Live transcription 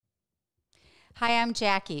Hi, I'm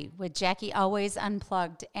Jackie with Jackie Always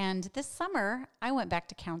Unplugged. And this summer, I went back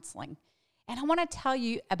to counseling. And I want to tell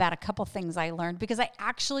you about a couple things I learned because I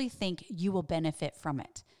actually think you will benefit from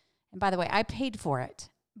it. And by the way, I paid for it,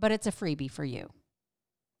 but it's a freebie for you.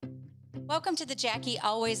 Welcome to the Jackie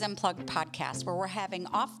Always Unplugged podcast, where we're having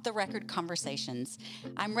off-the-record conversations.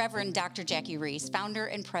 I'm Reverend Dr. Jackie Reese, founder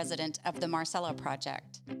and president of the Marcella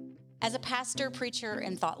Project. As a pastor, preacher,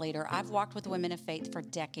 and thought leader, I've walked with women of faith for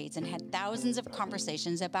decades and had thousands of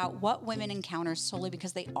conversations about what women encounter solely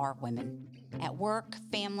because they are women. At work,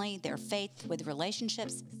 family, their faith, with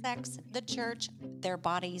relationships, sex, the church, their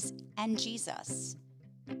bodies, and Jesus.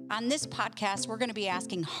 On this podcast, we're going to be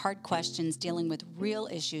asking hard questions, dealing with real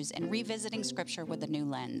issues, and revisiting scripture with a new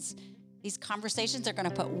lens. These conversations are going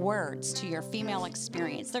to put words to your female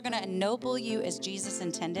experience. They're going to ennoble you as Jesus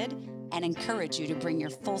intended and encourage you to bring your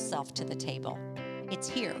full self to the table. It's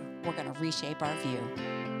here we're going to reshape our view.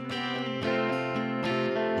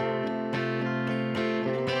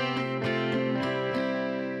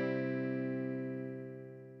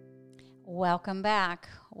 Welcome back.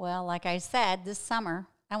 Well, like I said, this summer,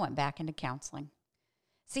 I went back into counseling.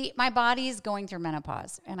 See, my body is going through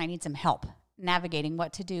menopause, and I need some help navigating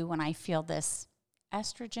what to do when I feel this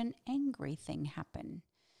estrogen angry thing happen.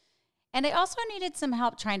 And I also needed some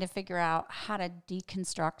help trying to figure out how to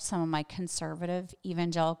deconstruct some of my conservative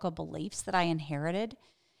evangelical beliefs that I inherited.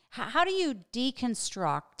 How do you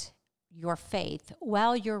deconstruct your faith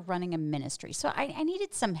while you're running a ministry? So I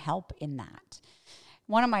needed some help in that.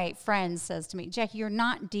 One of my friends says to me, Jackie, you're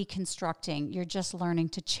not deconstructing, you're just learning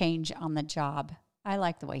to change on the job. I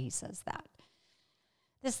like the way he says that.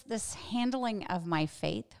 This handling of my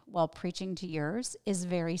faith while preaching to yours is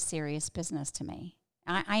very serious business to me.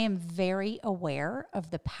 I am very aware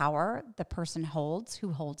of the power the person holds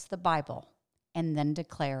who holds the Bible and then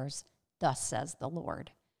declares, thus says the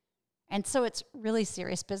Lord. And so it's really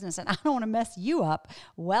serious business, and I don't want to mess you up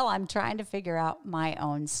while I'm trying to figure out my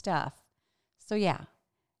own stuff. So yeah,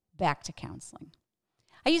 back to counseling.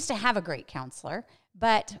 I used to have a great counselor,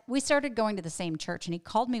 but we started going to the same church, and he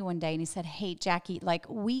called me one day and he said, hey, Jackie,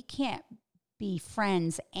 we can't be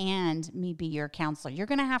friends and me be your counselor. You're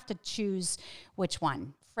going to have to choose which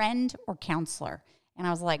one, friend or counselor. And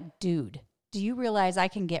I was like, dude, do you realize I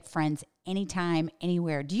can get friends anytime,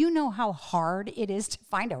 anywhere? Do you know how hard it is to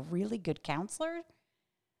find a really good counselor?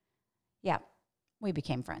 Yeah, we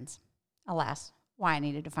became friends. Alas, why I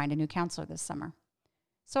needed to find a new counselor this summer.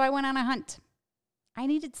 So I went on a hunt. I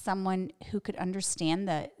needed someone who could understand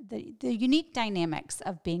the unique dynamics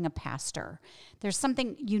of being a pastor. There's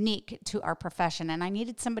something unique to our profession, and I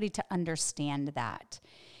needed somebody to understand that.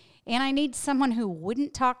 And I need someone who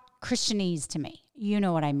wouldn't talk Christianese to me. You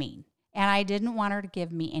know what I mean. And I didn't want her to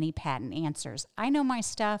give me any patent answers. I know my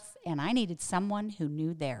stuff, and I needed someone who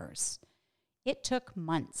knew theirs. It took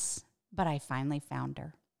months, but I finally found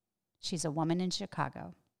her. She's a woman in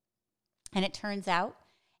Chicago. And it turns out,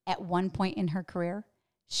 at one point in her career,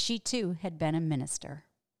 she too had been a minister.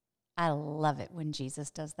 I love it when Jesus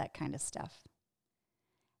does that kind of stuff.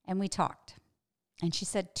 And we talked. And she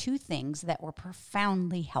said two things that were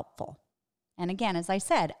profoundly helpful. And again, as I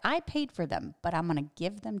said, I paid for them, but I'm going to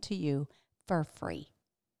give them to you for free.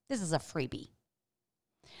 This is a freebie.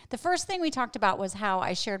 The first thing we talked about was how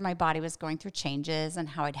I shared my body was going through changes and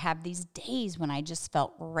how I'd have these days when I just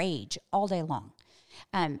felt rage all day long.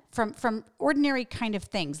 From ordinary kind of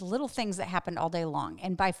things, little things that happened all day long.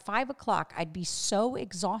 And by 5 o'clock, I'd be so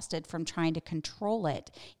exhausted from trying to control it.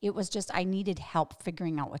 It was just, I needed help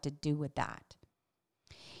figuring out what to do with that.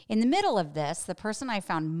 In the middle of this, the person I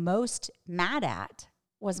found most mad at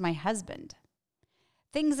was my husband.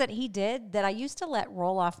 Things that he did that I used to let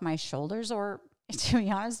roll off my shoulders, or to be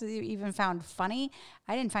honest with you, even found funny,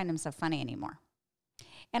 I didn't find him so funny anymore.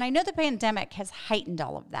 And I know the pandemic has heightened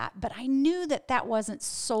all of that, but I knew that that wasn't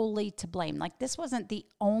solely to blame. Like, this wasn't the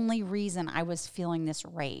only reason I was feeling this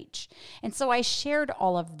rage. And so I shared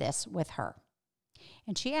all of this with her.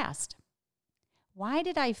 And she asked, why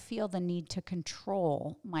did I feel the need to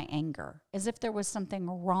control my anger, as if there was something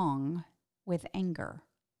wrong with anger?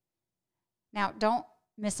 Now, don't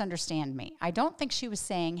misunderstand me. I don't think she was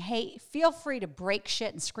saying, hey, feel free to break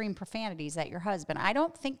shit and scream profanities at your husband. I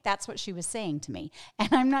don't think that's what she was saying to me. And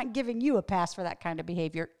I'm not giving you a pass for that kind of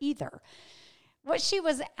behavior either. What she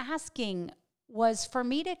was asking was for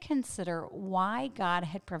me to consider why God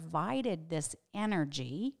had provided this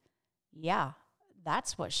energy. Yeah,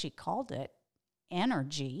 that's what she called it,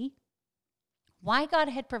 energy. Why God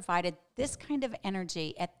had provided this kind of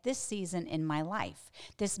energy at this season in my life,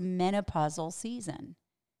 this menopausal season.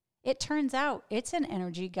 It turns out it's an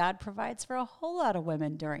energy God provides for a whole lot of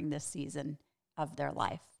women during this season of their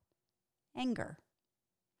life. Anger.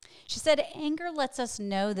 She said anger lets us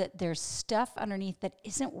know that there's stuff underneath that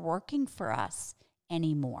isn't working for us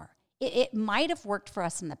anymore. It might have worked for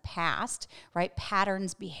us in the past, right?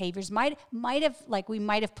 Patterns, behaviors might have, like we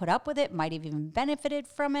might have put up with it, might have even benefited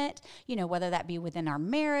from it, whether that be within our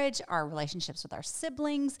marriage, our relationships with our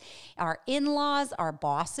siblings, our in-laws, our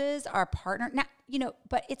bosses, our partner,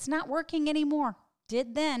 but it's not working anymore.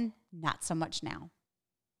 Did then, not so much now.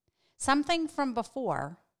 Something from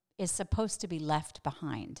before is supposed to be left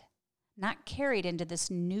behind, not carried into this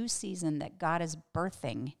new season that God is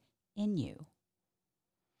birthing in you.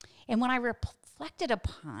 And when I reflected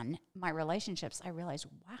upon my relationships, I realized,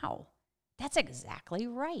 wow, that's exactly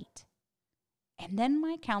right. And then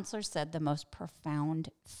my counselor said the most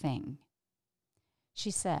profound thing.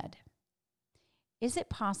 She said, is it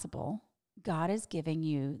possible God is giving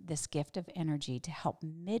you this gift of energy to help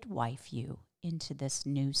midwife you into this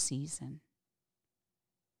new season?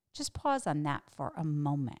 Just pause on that for a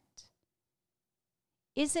moment.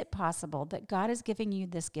 Is it possible that God is giving you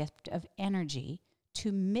this gift of energy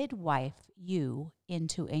to midwife you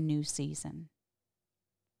into a new season?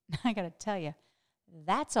 I got to tell you,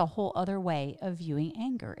 that's a whole other way of viewing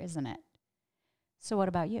anger, isn't it? So what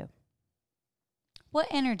about you? What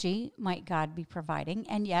energy might God be providing?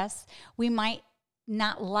 And yes, we might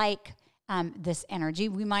not like this energy.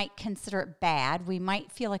 We might consider it bad. We might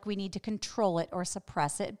feel like we need to control it or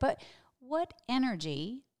suppress it. But what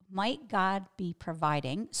energy might God be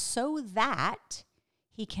providing so that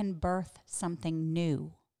He can birth something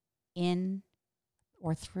new in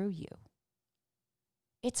or through you?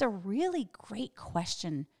 It's a really great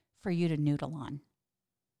question for you to noodle on.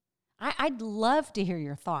 I'd love to hear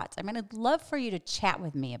your thoughts. I'd love for you to chat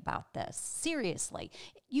with me about this. Seriously.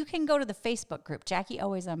 You can go to the Facebook group, Jackie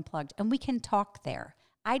Always Unplugged, and we can talk there.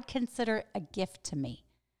 I'd consider it a gift to me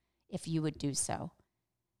if you would do so.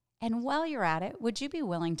 And while you're at it, would you be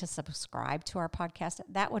willing to subscribe to our podcast?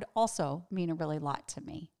 That would also mean a really lot to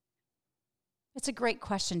me. It's a great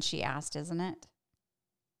question she asked, isn't it?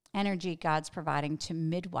 Energy God's providing to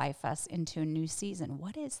midwife us into a new season.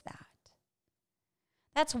 What is that?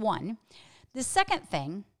 That's one. The second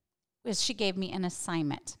thing is she gave me an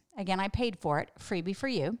assignment. Again, I paid for it, freebie for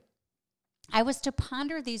you. I was to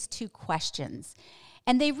ponder these two questions,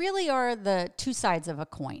 and they really are the two sides of a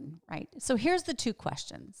coin, right? So here's the two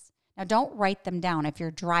questions. Now, don't write them down if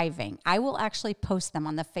you're driving. I will actually post them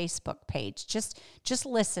on the Facebook page. Just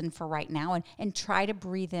listen for right now and try to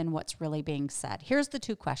breathe in what's really being said. Here's the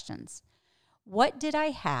two questions. What did I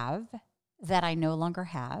have that I no longer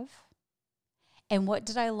have? And what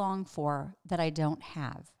did I long for that I don't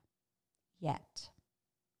have yet?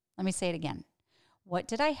 Let me say it again. What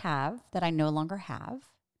did I have that I no longer have?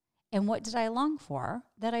 And what did I long for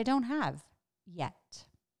that I don't have yet?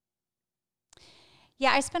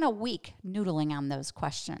 Yeah, I spent a week noodling on those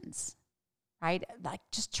questions, right? Like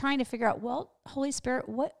just trying to figure out, well, Holy Spirit,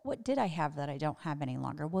 what did I have that I don't have any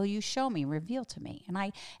longer? Will you show me, reveal to me? And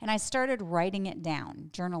I started writing it down,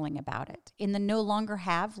 journaling about it. In the no longer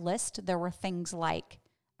have list, there were things like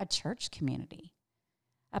a church community,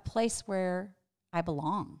 a place where I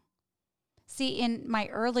belong. See, in my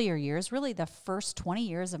earlier years, really the first 20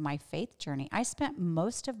 years of my faith journey, I spent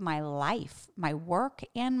most of my life, my work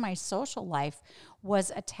and my social life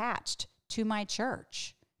was attached to my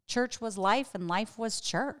church. Church was life and life was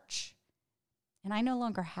church. And I no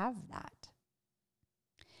longer have that.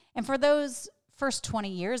 And for those first 20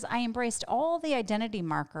 years, I embraced all the identity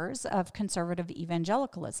markers of conservative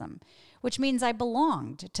evangelicalism, which means I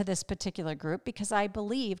belonged to this particular group because I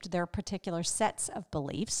believed their particular sets of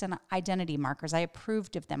beliefs and identity markers. I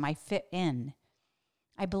approved of them. I fit in.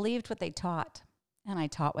 I believed what they taught, and I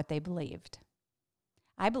taught what they believed.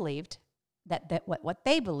 I believed that what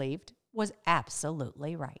they believed was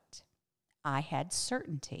absolutely right. I had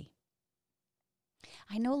certainty.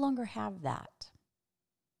 I no longer have that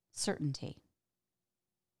certainty.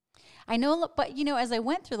 I know, but as I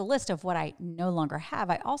went through the list of what I no longer have,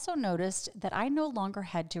 I also noticed that I no longer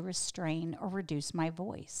had to restrain or reduce my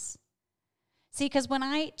voice. See, because when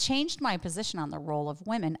I changed my position on the role of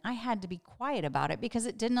women, I had to be quiet about it because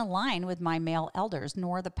it didn't align with my male elders,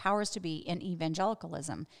 nor the powers to be in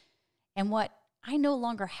evangelicalism. And what I no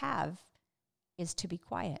longer have is to be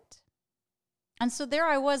quiet. And so there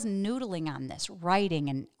I was noodling on this, writing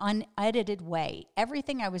in an unedited way,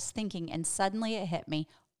 everything I was thinking, and suddenly it hit me.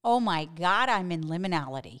 Oh my God, I'm in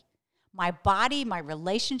liminality. My body, my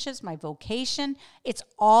relationships, my vocation, it's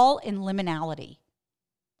all in liminality.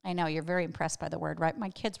 I know you're very impressed by the word, right? My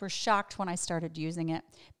kids were shocked when I started using it.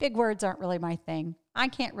 Big words aren't really my thing. I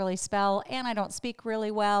can't really spell, and I don't speak really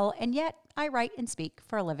well, and yet I write and speak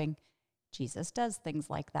for a living. Jesus does things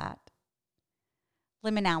like that.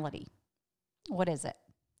 Liminality. What is it?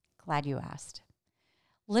 Glad you asked.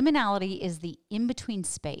 Liminality is the in-between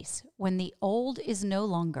space when the old is no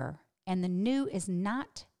longer and the new is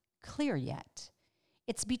not clear yet.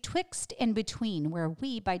 It's betwixt and between where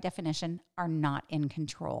we, by definition, are not in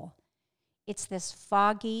control. It's this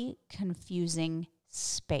foggy, confusing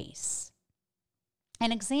space.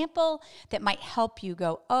 An example that might help you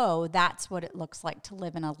go, oh, that's what it looks like to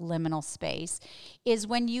live in a liminal space, is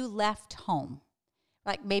when you left home,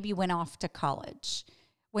 like maybe you went off to college.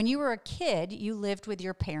 When you were a kid, you lived with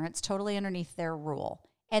your parents totally underneath their rule,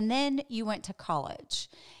 and then you went to college.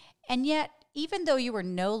 And yet, even though you were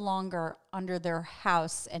no longer under their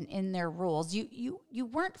house and in their rules, you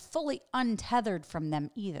weren't fully untethered from them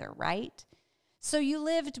either, right? So you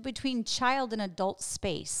lived between child and adult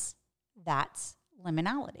space. That's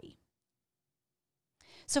liminality.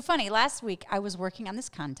 So funny, last week I was working on this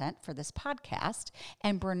content for this podcast,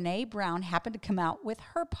 and Brene Brown happened to come out with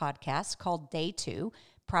her podcast called Day 2.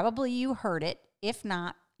 Probably you heard it. If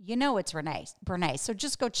not, you know it's Brene. So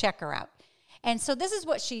just go check her out. And so this is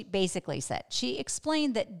what she basically said. She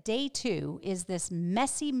explained that Day 2 is this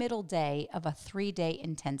messy middle day of a 3-day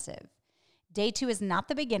intensive. Day 2 is not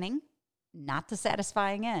the beginning, not the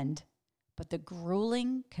satisfying end, but the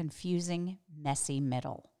grueling, confusing, messy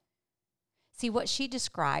middle. See, what she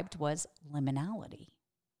described was liminality.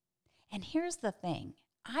 And here's the thing.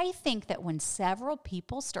 I think that when several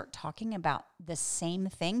people start talking about the same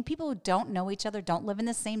thing, people who don't know each other, don't live in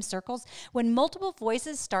the same circles, when multiple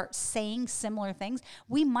voices start saying similar things,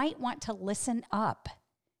 we might want to listen up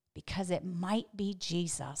because it might be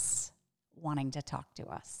Jesus wanting to talk to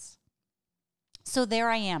us. So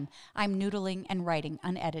there I am. I'm noodling and writing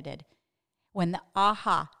unedited. When the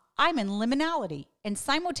I'm in liminality. And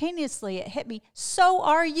simultaneously it hit me, so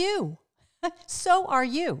are you. So are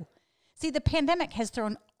you. See, the pandemic has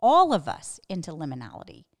thrown all of us into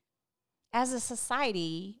liminality. As a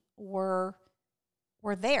society, we're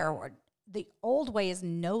there. The old way is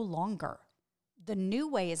no longer. The new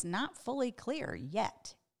way is not fully clear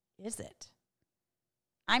yet, is it?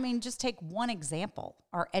 I mean, just take one example,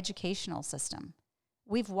 our educational system.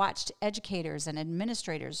 We've watched educators and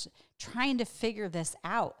administrators trying to figure this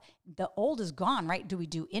out. The old is gone, right? Do we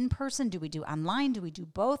do in-person? Do we do online? Do we do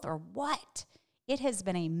both or what? It has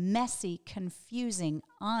been a messy, confusing,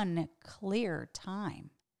 unclear time.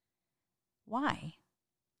 Why?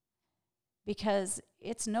 Because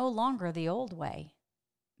it's no longer the old way,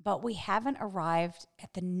 but we haven't arrived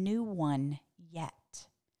at the new one yet.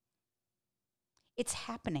 It's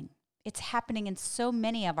happening. It's happening in so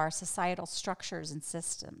many of our societal structures and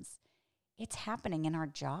systems. It's happening in our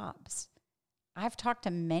jobs. I've talked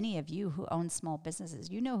to many of you who own small businesses.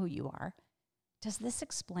 You know who you are. Does this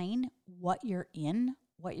explain what you're in,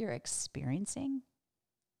 what you're experiencing?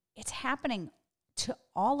 It's happening to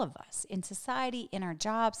all of us in society, in our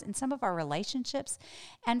jobs, in some of our relationships.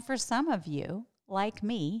 And for some of you, like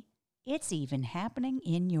me, it's even happening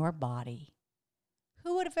in your body.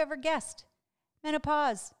 Who would have ever guessed?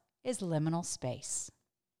 Menopause is liminal space.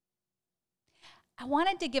 I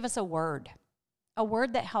wanted to give us a word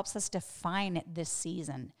that helps us define this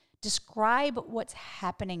season, describe what's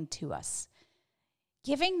happening to us.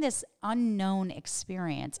 Giving this unknown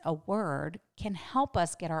experience a word can help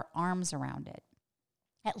us get our arms around it,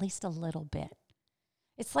 at least a little bit.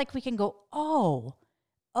 It's like we can go, oh,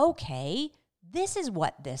 okay, this is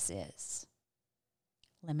what this is.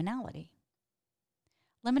 Liminality.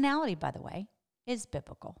 Liminality, by the way, is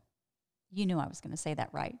biblical. You knew I was going to say that,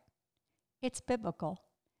 right? It's biblical.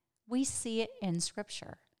 We see it in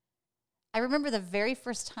Scripture. I remember the very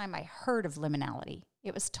first time I heard of liminality.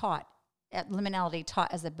 It was taught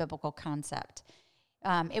as a biblical concept.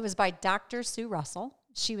 It was by Dr. Sue Russell.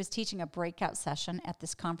 She was teaching a breakout session at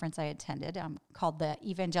this conference I attended called the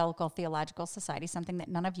Evangelical Theological Society, something that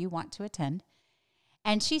none of you want to attend.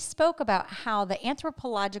 And she spoke about how the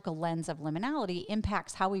anthropological lens of liminality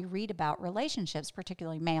impacts how we read about relationships,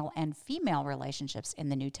 particularly male and female relationships in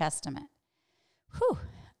the New Testament. Whew.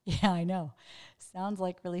 Yeah, I know. Sounds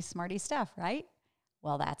like really smarty stuff, right?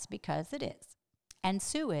 Well, that's because it is. And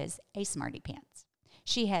Sue is a smarty pants.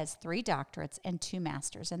 She has 3 doctorates and 2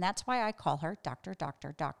 masters, and that's why I call her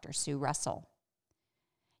Dr. Sue Russell.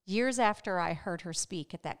 Years after I heard her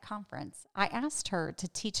speak at that conference, I asked her to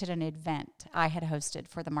teach at an event I had hosted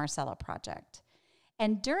for the Marcella Project.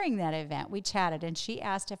 And during that event, we chatted, and she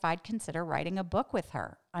asked if I'd consider writing a book with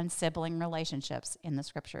her on sibling relationships in the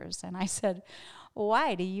Scriptures. And I said,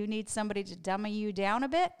 why? Do you need somebody to dummy you down a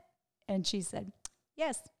bit? And she said,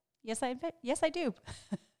 yes, I do.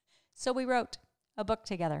 So we wrote a book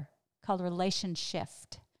together called Relation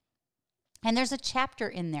Shift. And there's a chapter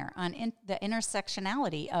in there on the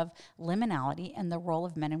intersectionality of liminality and the role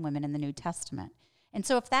of men and women in the New Testament. And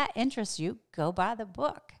so if that interests you, go buy the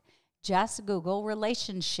book. Just Google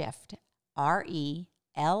Relationshift,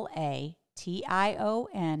 RELATIONSHIFT.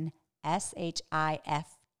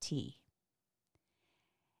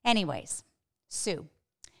 Anyways, Sue.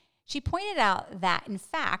 She pointed out that, in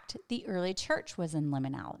fact, the early church was in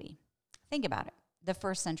liminality. Think about it. The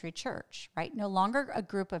first century church, right? No longer a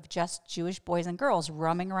group of just Jewish boys and girls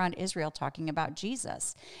roaming around Israel talking about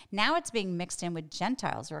Jesus. Now it's being mixed in with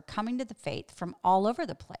Gentiles who are coming to the faith from all over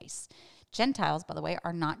the place. Gentiles, by the way,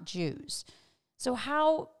 are not Jews. So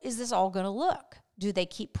how is this all going to look? Do they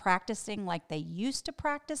keep practicing like they used to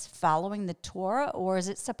practice, following the Torah, or is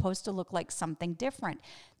it supposed to look like something different?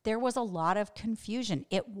 There was a lot of confusion.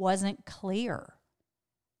 It wasn't clear.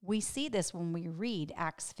 We see this when we read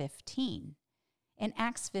Acts 15. In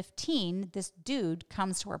Acts 15, this dude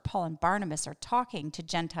comes to where Paul and Barnabas are talking to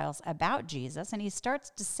Gentiles about Jesus, and he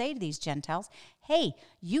starts to say to these Gentiles, hey,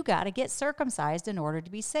 you got to get circumcised in order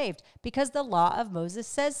to be saved because the law of Moses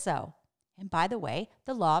says so. And by the way,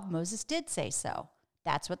 the law of Moses did say so.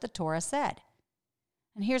 That's what the Torah said.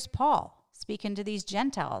 And here's Paul speaking to these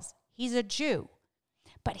Gentiles. He's a Jew.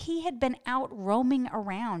 But he had been out roaming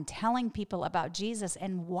around telling people about Jesus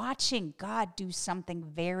and watching God do something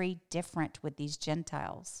very different with these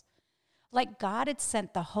Gentiles. Like God had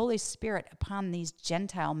sent the Holy Spirit upon these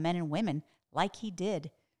Gentile men and women like he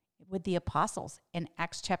did with the apostles in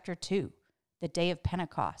Acts chapter 2, the day of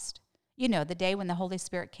Pentecost. You know, the day when the Holy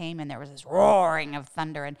Spirit came and there was this roaring of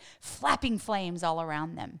thunder and flapping flames all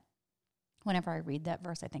around them. Whenever I read that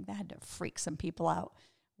verse, I think that had to freak some people out.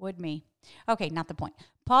 Would me. Okay, not the point.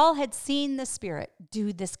 Paul had seen the Spirit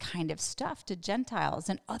do this kind of stuff to Gentiles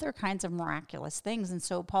and other kinds of miraculous things. And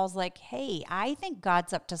so Paul's like, hey, I think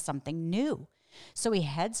God's up to something new. So he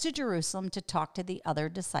heads to Jerusalem to talk to the other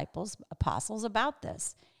disciples, apostles, about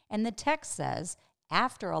this. And the text says,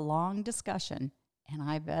 after a long discussion, and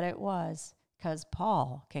I bet it was, because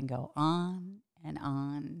Paul can go on and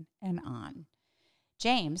on and on.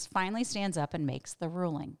 James finally stands up and makes the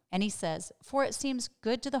ruling. And he says, for it seems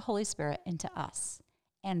good to the Holy Spirit and to us.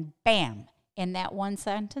 And bam, in that one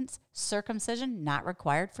sentence, circumcision not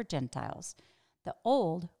required for Gentiles. The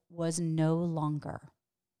old was no longer,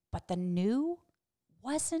 but the new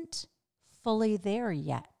wasn't fully there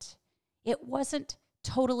yet. It wasn't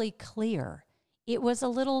totally clear. It was a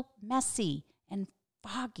little messy and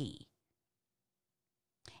foggy.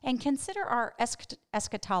 And consider our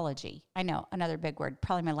eschatology. I know, another big word,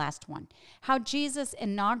 probably my last one. How Jesus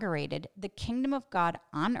inaugurated the kingdom of God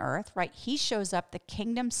on earth, right? He shows up, the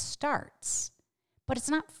kingdom starts, but it's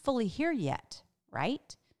not fully here yet,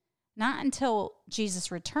 right? Not until Jesus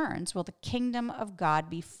returns will the kingdom of God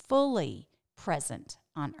be fully present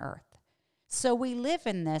on earth. So we live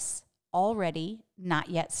in this already not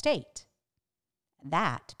yet state.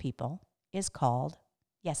 That, people, is called,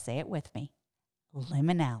 yes, say it with me,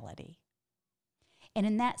 liminality. And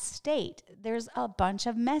in that state, there's a bunch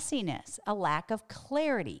of messiness, a lack of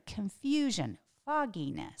clarity, confusion,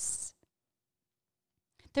 fogginess.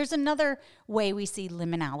 There's another way we see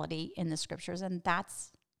liminality in the scriptures, and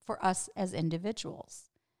that's for us as individuals.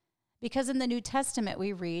 Because in the New Testament,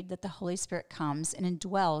 we read that the Holy Spirit comes and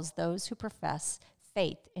indwells those who profess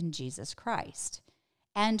faith in Jesus Christ.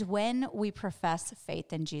 And when we profess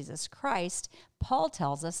faith in Jesus Christ, Paul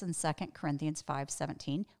tells us in 2 Corinthians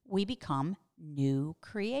 5:17, we become new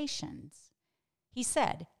creations. He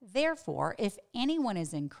said, therefore, if anyone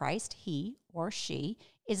is in Christ, he or she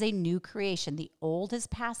is a new creation. The old has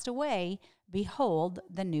passed away. Behold,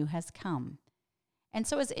 the new has come. And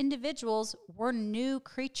so as individuals, we're new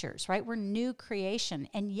creatures, right? We're new creation.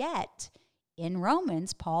 And yet, in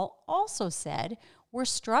Romans, Paul also said, we're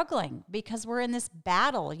struggling because we're in this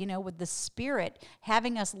battle, with the Spirit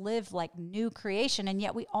having us live like new creation. And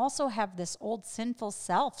yet we also have this old sinful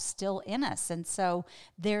self still in us. And so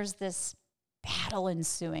there's this battle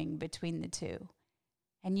ensuing between the two.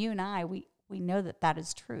 And you and I, we know that that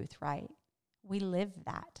is truth, right? We live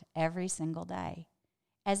that every single day.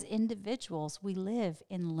 As individuals, we live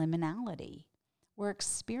in liminality. We're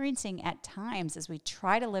experiencing at times as we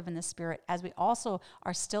try to live in the Spirit, as we also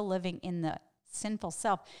are still living in the sinful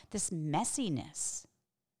self, this messiness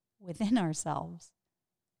within ourselves.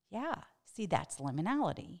 Yeah, see, that's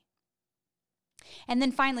liminality. And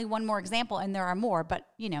then finally, one more example, and there are more, but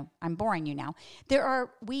I'm boring you now.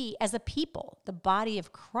 We as a people, the body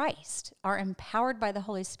of Christ, are empowered by the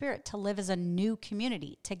Holy Spirit to live as a new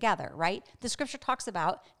community together, right? The scripture talks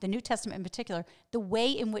about, the New Testament in particular, the way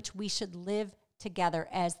in which we should live together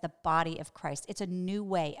as the body of Christ. It's a new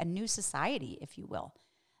way, a new society, if you will.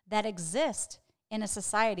 that exist in a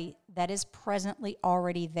society that is presently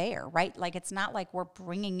already there, right? Like it's not like we're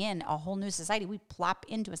bringing in a whole new society. We plop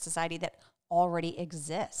into a society that already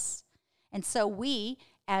exists. And so we,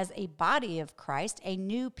 as a body of Christ, a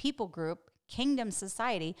new people group, kingdom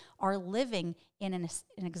society, are living in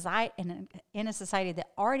a society that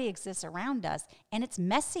already exists around us, and it's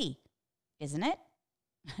messy, isn't it?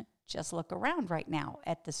 Just look around right now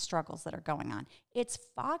at the struggles that are going on. It's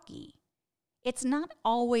foggy. It's not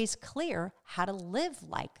always clear how to live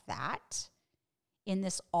like that in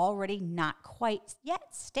this already not quite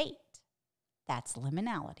yet state. That's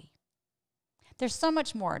liminality. There's so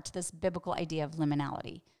much more to this biblical idea of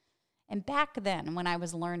liminality. And back then, when I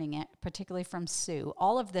was learning it, particularly from Sue,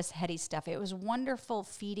 all of this heady stuff, it was wonderful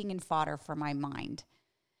feeding and fodder for my mind.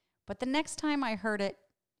 But the next time I heard it,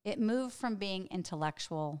 it moved from being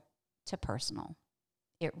intellectual to personal.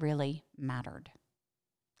 It really mattered.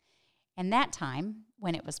 And that time,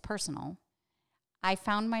 when it was personal, I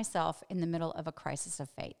found myself in the middle of a crisis of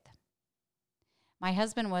faith. My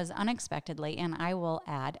husband was unexpectedly, and I will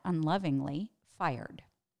add unlovingly, fired.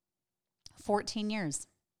 14 years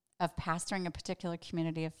of pastoring a particular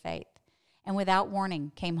community of faith. And without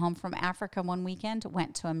warning, came home from Africa one weekend,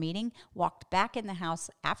 went to a meeting, walked back in the house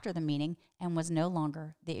after the meeting, and was no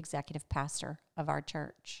longer the executive pastor of our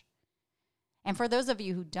church. And for those of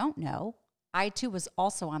you who don't know, I too was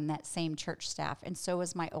also on that same church staff, and so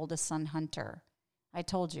was my oldest son, Hunter. I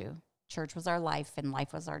told you, church was our life, and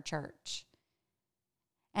life was our church.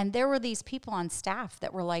 And there were these people on staff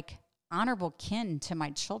that were like honorable kin to my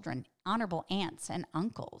children, honorable aunts and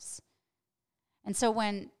uncles. And so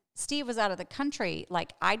when Steve was out of the country,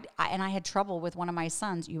 like I had trouble with one of my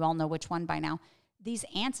sons, you all know which one by now, these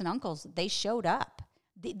aunts and uncles, they showed up.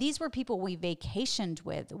 These were people we vacationed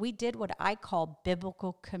with. We did what I call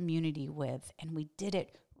biblical community with, and we did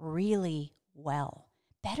it really well,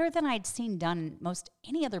 better than I'd seen done most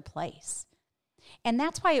any other place. And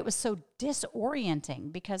that's why it was so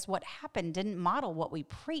disorienting, because what happened didn't model what we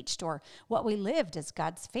preached or what we lived as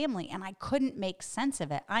God's family, and I couldn't make sense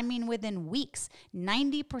of it. I mean, within weeks,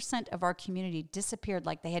 90% of our community disappeared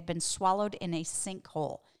like they had been swallowed in a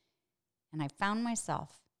sinkhole. And I found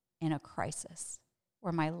myself in a crisis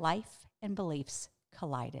where my life and beliefs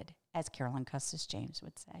collided, as Carolyn Custis James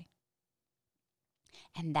would say.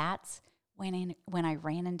 And that's when I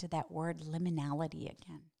ran into that word liminality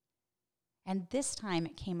again. And this time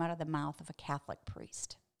it came out of the mouth of a Catholic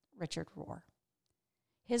priest, Richard Rohr.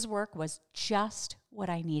 His work was just what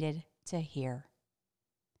I needed to hear,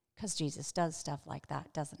 because Jesus does stuff like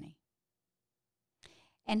that, doesn't he?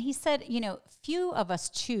 And he said, few of us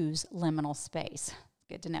choose liminal space.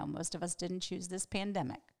 Good to know. Most of us didn't choose this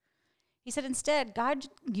pandemic. He said, instead, God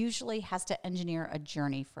usually has to engineer a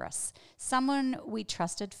journey for us. Someone we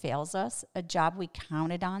trusted fails us. A job we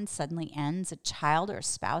counted on suddenly ends. A child or a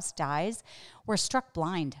spouse dies. We're struck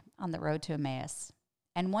blind on the road to Emmaus.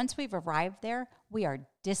 And once we've arrived there, we are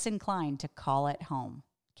disinclined to call it home.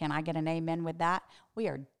 Can I get an amen with that? We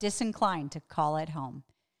are disinclined to call it home.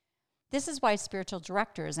 This is why spiritual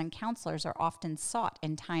directors and counselors are often sought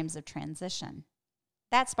in times of transition.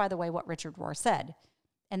 That's, by the way, what Richard Rohr said.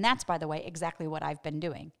 And that's, by the way, exactly what I've been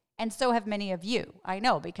doing. And so have many of you. I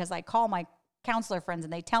know, because I call my counselor friends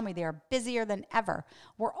and they tell me they are busier than ever.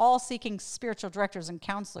 We're all seeking spiritual directors and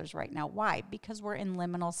counselors right now. Why? Because we're in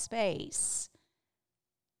liminal space.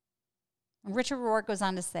 And Richard Rohr goes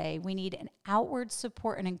on to say, we need an outward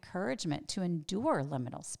support and encouragement to endure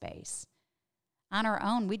liminal space. On our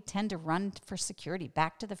own, we'd tend to run for security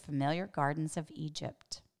back to the familiar gardens of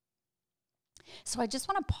Egypt. So I just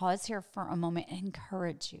want to pause here for a moment and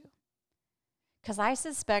encourage you, because I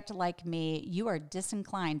suspect, like me, you are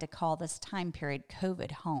disinclined to call this time period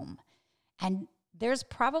COVID home. And there's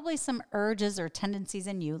probably some urges or tendencies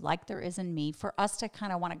in you, like there is in me, for us to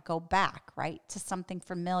kind of want to go back, right, to something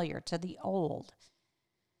familiar, to the old.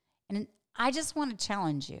 And I just want to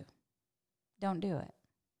challenge you. Don't do it.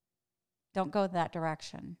 Don't go that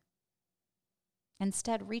direction.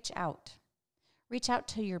 Instead, reach out. Reach out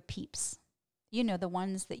to your peeps. The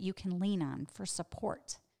ones that you can lean on for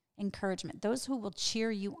support, encouragement, those who will cheer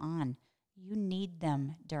you on. You need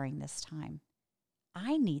them during this time.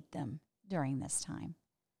 I need them during this time.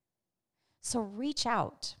 So reach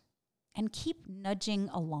out and keep nudging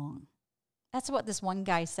along. That's what this one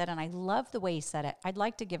guy said, and I love the way he said it. I'd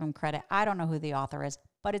like to give him credit. I don't know who the author is,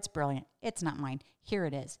 but it's brilliant. It's not mine. Here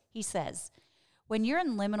it is. He says, when you're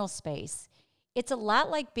in liminal space, it's a lot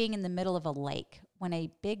like being in the middle of a lake when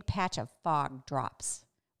a big patch of fog drops.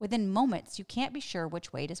 Within moments, you can't be sure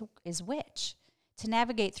which way is which. To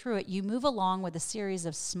navigate through it, you move along with a series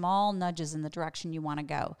of small nudges in the direction you want to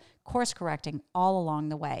go, course correcting all along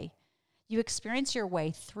the way. You experience your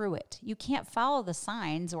way through it. You can't follow the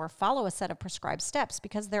signs or follow a set of prescribed steps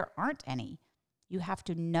because there aren't any. You have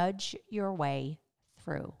to nudge your way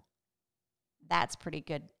through. That's pretty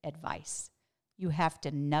good advice. You have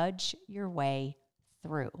to nudge your way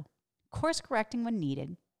through. Course correcting when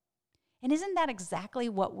needed. And isn't that exactly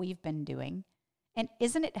what we've been doing? And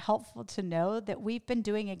isn't it helpful to know that we've been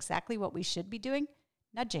doing exactly what we should be doing?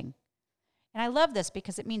 Nudging. And I love this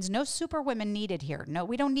because it means no superwoman needed here. No,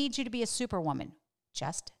 we don't need you to be a superwoman.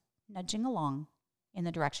 Just nudging along in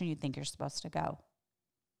the direction you think you're supposed to go.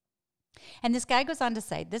 And this guy goes on to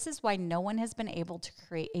say, this is why no one has been able to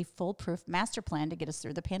create a foolproof master plan to get us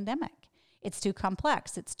through the pandemic. It's too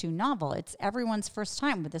complex. It's too novel. It's everyone's first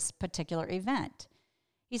time with this particular event.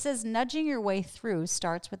 He says, nudging your way through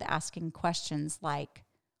starts with asking questions like,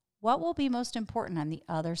 what will be most important on the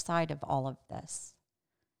other side of all of this?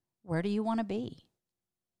 Where do you want to be?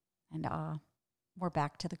 And we're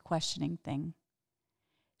back to the questioning thing.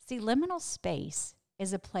 See, liminal space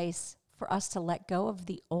is a place for us to let go of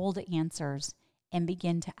the old answers and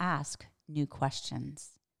begin to ask new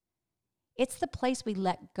questions. It's the place we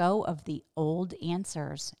let go of the old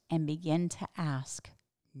answers and begin to ask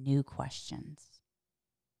new questions.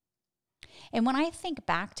 And when I think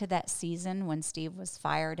back to that season when Steve was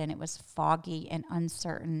fired and it was foggy and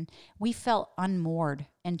uncertain, we felt unmoored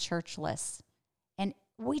and churchless. And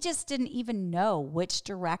we just didn't even know which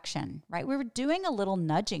direction, right? We were doing a little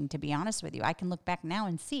nudging, to be honest with you. I can look back now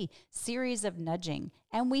and see series of nudging.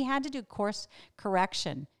 And we had to do course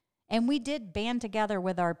correction. And we did band together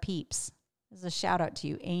with our peeps. This is a shout out to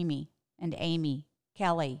you, Amy,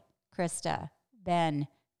 Kelly, Krista, Ben,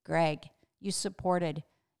 Greg. You supported,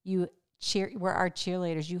 you were our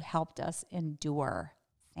cheerleaders. You helped us endure.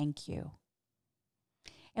 Thank you.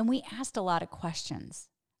 And we asked a lot of questions.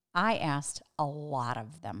 I asked a lot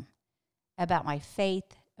of them about my faith,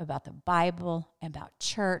 about the Bible, about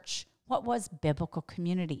church. What was biblical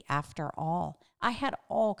community after all? I had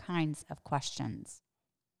all kinds of questions.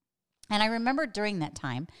 And I remember during that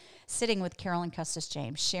time sitting with Carolyn Custis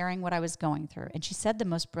James, sharing what I was going through. And she said the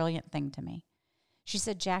most brilliant thing to me. She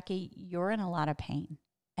said, Jackie, you're in a lot of pain.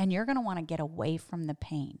 And you're going to want to get away from the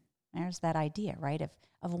pain. There's that idea, right,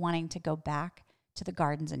 of wanting to go back to the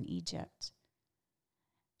gardens in Egypt.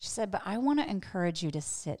 She said, but I want to encourage you to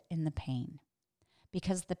sit in the pain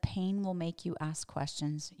because the pain will make you ask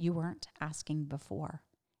questions you weren't asking before.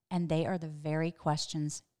 And they are the very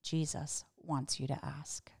questions Jesus wants you to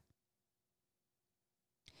ask.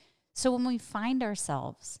 So when we find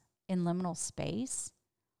ourselves in liminal space,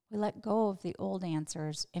 we let go of the old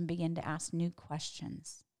answers and begin to ask new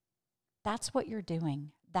questions. That's what you're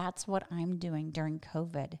doing. That's what I'm doing during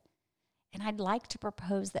COVID. And I'd like to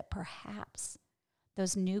propose that perhaps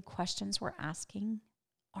those new questions we're asking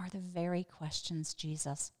are the very questions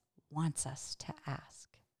Jesus wants us to ask.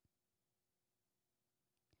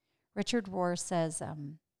 Richard Rohr says,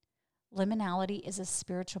 liminality is a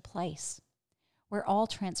spiritual place where all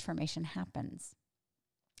transformation happens.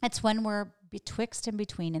 It's when we're betwixt and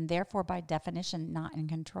between, and therefore, by definition, not in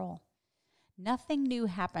control. Nothing new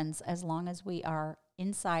happens as long as we are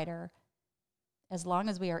insider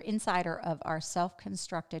of our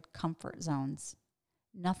self-constructed comfort zones.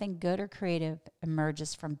 Nothing good or creative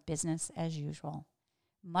emerges from business as usual.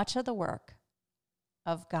 Much of the work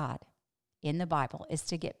of God in the Bible is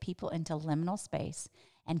to get people into liminal space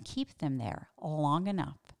and keep them there long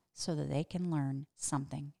enough so that they can learn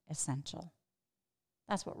something essential.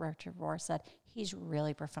 That's what Richard Rohr said. He's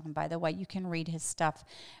really profound. By the way, you can read his stuff.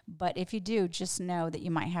 But if you do, just know that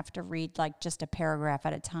you might have to read like just a paragraph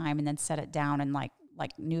at a time and then set it down and like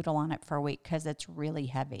noodle on it for a week because it's really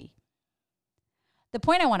heavy. The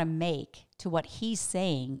point I want to make to what he's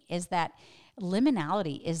saying is that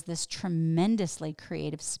liminality is this tremendously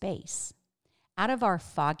creative space. Out of our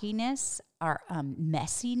fogginess, our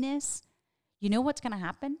messiness, you know what's going to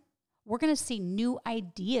happen? We're going to see new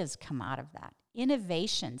ideas come out of that.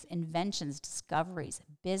 Innovations, inventions, discoveries,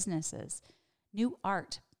 businesses, new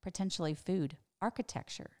art, potentially food,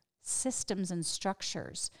 architecture, systems and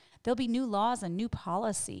structures. There'll be new laws and new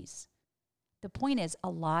policies. The point is, a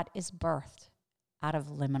lot is birthed out of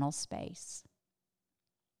liminal space.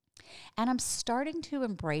 And I'm starting to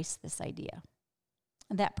embrace this idea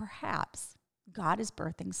that perhaps God is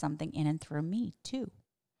birthing something in and through me too.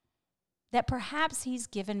 That perhaps he's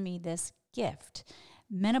given me this gift,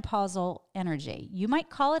 menopausal energy. You might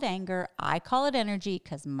call it anger. I call it energy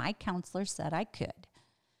because my counselor said I could.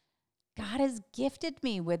 God has gifted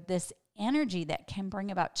me with this energy that can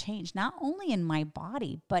bring about change, not only in my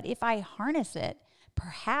body, but if I harness it,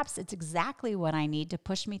 perhaps it's exactly what I need to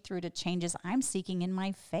push me through to changes I'm seeking in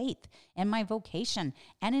my faith, in my vocation,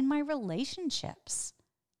 and in my relationships.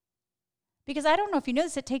 Because I don't know if you know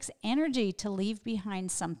this, it takes energy to leave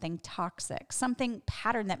behind something toxic, something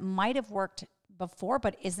pattern that might have worked before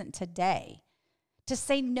but isn't today. To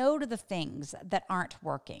say no to the things that aren't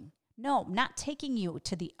working. No, not taking you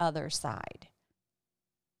to the other side.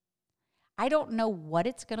 I don't know what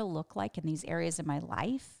it's going to look like in these areas of my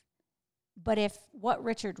life, but if what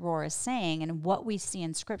Richard Rohr is saying and what we see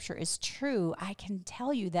in Scripture is true, I can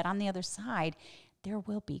tell you that on the other side, there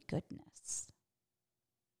will be goodness.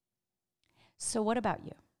 So what about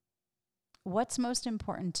you? What's most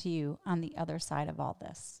important to you on the other side of all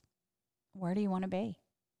this? Where do you want to be?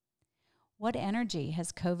 What energy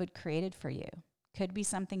has COVID created for you? Could be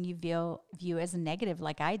something you view as a negative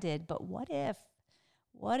like I did, but what if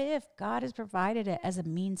God has provided it as a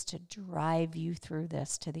means to drive you through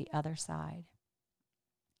this to the other side?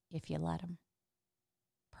 If you let him.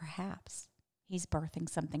 Perhaps he's birthing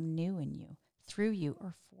something new in you, through you,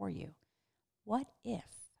 or for you. What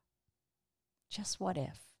if? Just what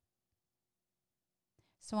if?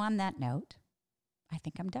 So on that note, I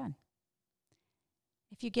think I'm done.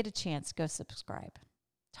 If you get a chance, go subscribe.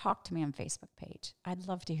 Talk to me on Facebook page. I'd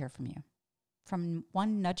love to hear from you. From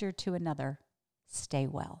one nudger to another, stay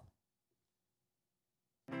well.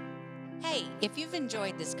 Hey, if you've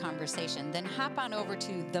enjoyed this conversation, then hop on over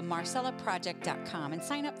to themarcellaproject.com and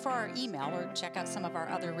sign up for our email or check out some of our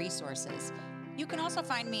other resources. You can also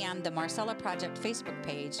find me on the Marcella Project Facebook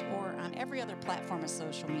page or on every other platform of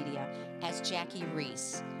social media as Jackie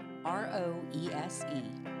Reese, Roese.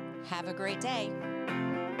 Have a great day.